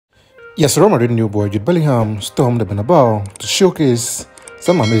Yes, Real Madrid new boy Jude Bellingham stormed the Bernabeu to showcase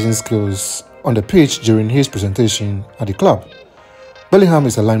some amazing skills on the pitch during his presentation at the club. Bellingham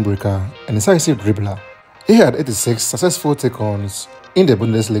is a line breaker and incisive dribbler. He had 86 successful take-ons in the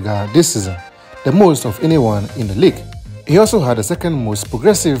Bundesliga this season, the most of anyone in the league. He also had the second most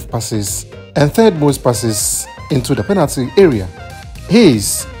progressive passes and third most passes into the penalty area. He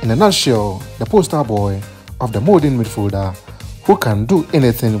is, in a nutshell, the poster boy of the modern midfielder who can do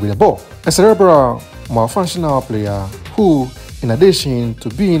anything with the ball. A cerebral, multifunctional player who, in addition to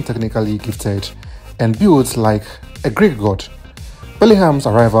being technically gifted and built like a Greek god. Bellingham's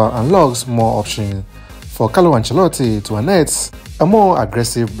arrival unlocks more options for Carlo Ancelotti to unearth a more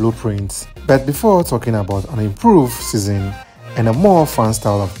aggressive blueprint. But before talking about an improved season and a more fun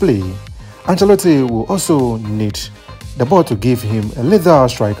style of play, Ancelotti will also need the ball to give him a lethal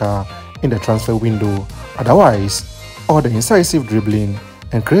striker in the transfer window. Otherwise, all the incisive dribbling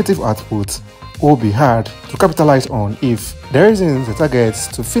and creative output will be hard to capitalize on if there isn't a target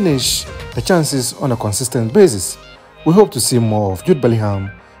to finish the chances on a consistent basis. We hope to see more of Jude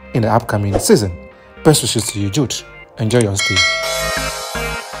Bellingham in the upcoming season. Best wishes to you, Jude. Enjoy your stay.